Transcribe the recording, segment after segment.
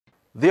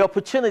The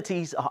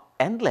opportunities are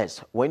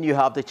endless when you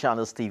have the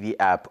Channels TV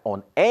app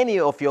on any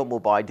of your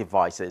mobile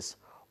devices.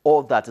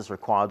 All that is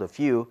required of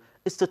you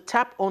is to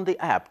tap on the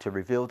app to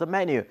reveal the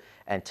menu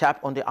and tap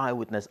on the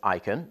eyewitness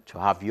icon to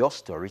have your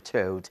story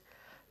told.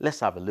 Let's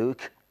have a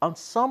look on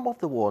some of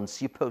the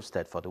ones you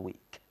posted for the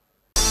week.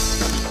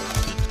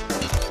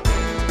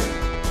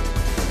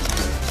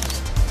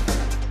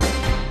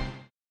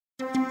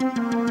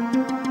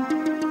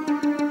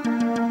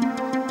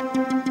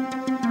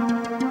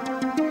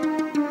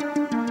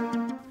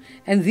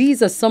 And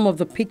these are some of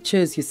the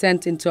pictures you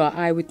sent into our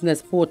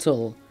eyewitness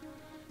portal.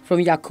 From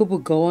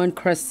Yakubu Gowon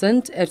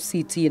Crescent,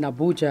 FCT in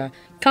Abuja,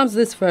 comes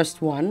this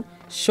first one,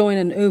 showing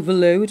an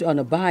overload on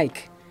a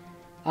bike.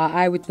 Our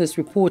eyewitness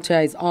reporter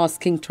is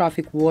asking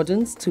traffic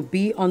wardens to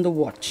be on the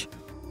watch.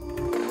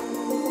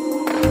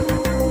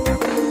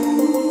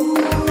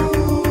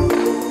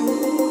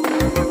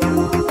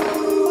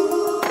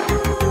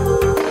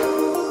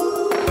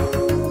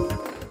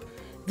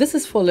 This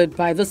is followed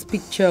by this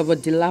picture of a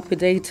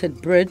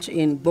dilapidated bridge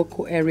in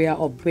Boko area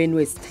of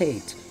Benue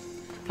State.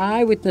 Our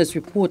eyewitness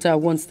reporter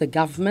wants the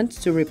government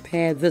to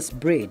repair this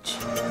bridge.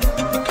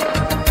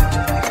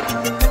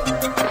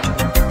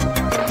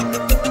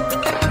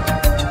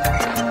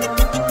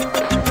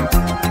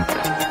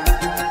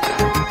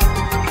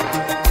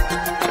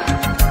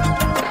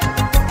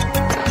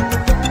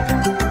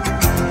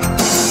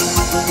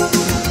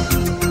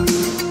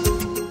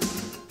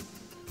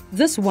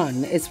 This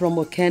one is from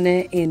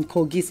Okene in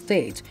Kogi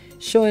State,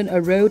 showing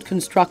a road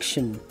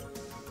construction.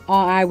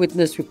 Our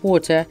eyewitness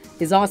reporter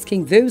is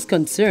asking those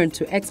concerned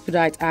to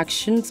expedite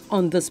actions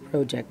on this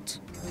project.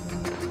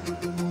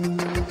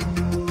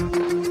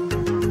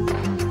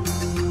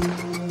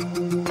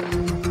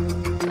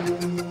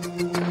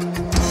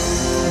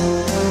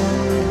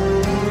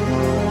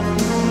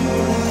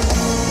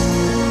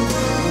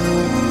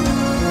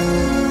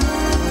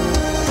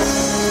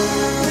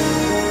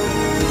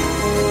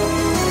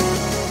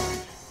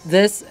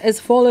 This is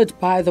followed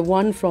by the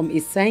one from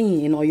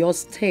Isenyi in Oyo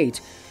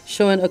State,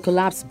 showing a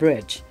collapsed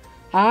bridge.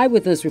 Our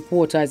eyewitness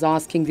reporter is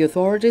asking the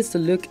authorities to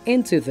look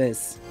into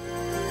this.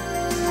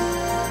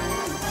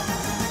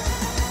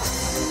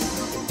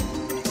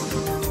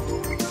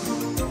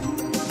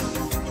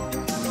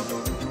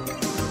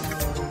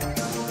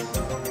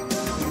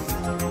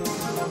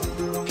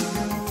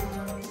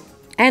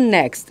 And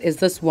next is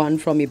this one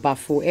from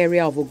Ibafu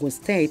area of Ogun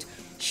State,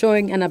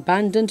 showing an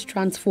abandoned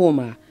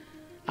transformer.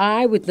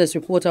 Our eyewitness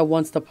reporter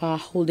wants the Power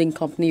Holding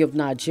Company of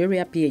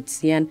Nigeria,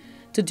 PHCN,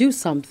 to do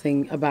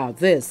something about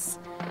this.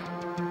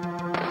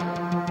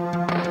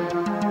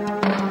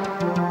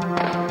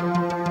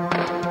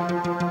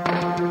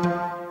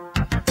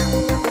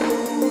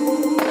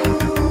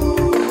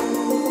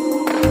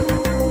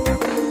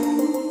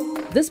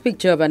 This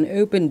picture of an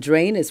open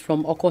drain is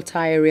from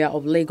Okota area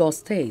of Lagos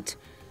State.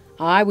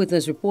 Our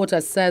eyewitness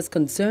reporter says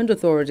concerned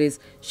authorities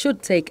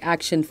should take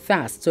action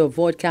fast to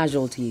avoid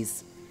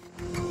casualties.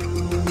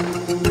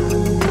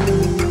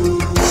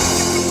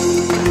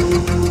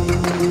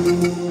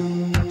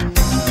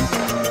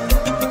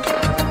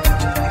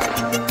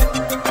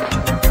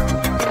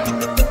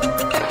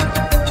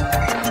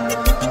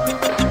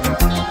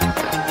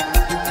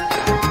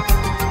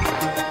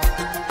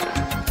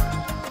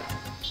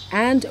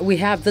 And we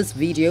have this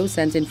video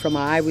sent in from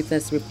our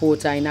eyewitness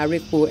reporter in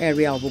Arikpo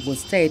area of Ogun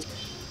State,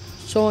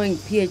 showing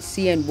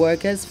PHCN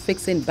workers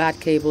fixing bad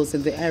cables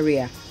in the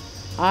area.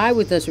 Our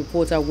eyewitness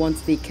reporter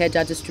wants the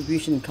Ikeja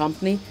Distribution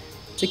Company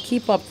to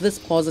keep up this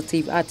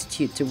positive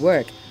attitude to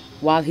work,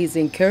 while he's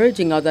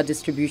encouraging other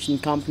distribution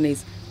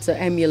companies to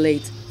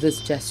emulate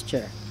this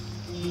gesture.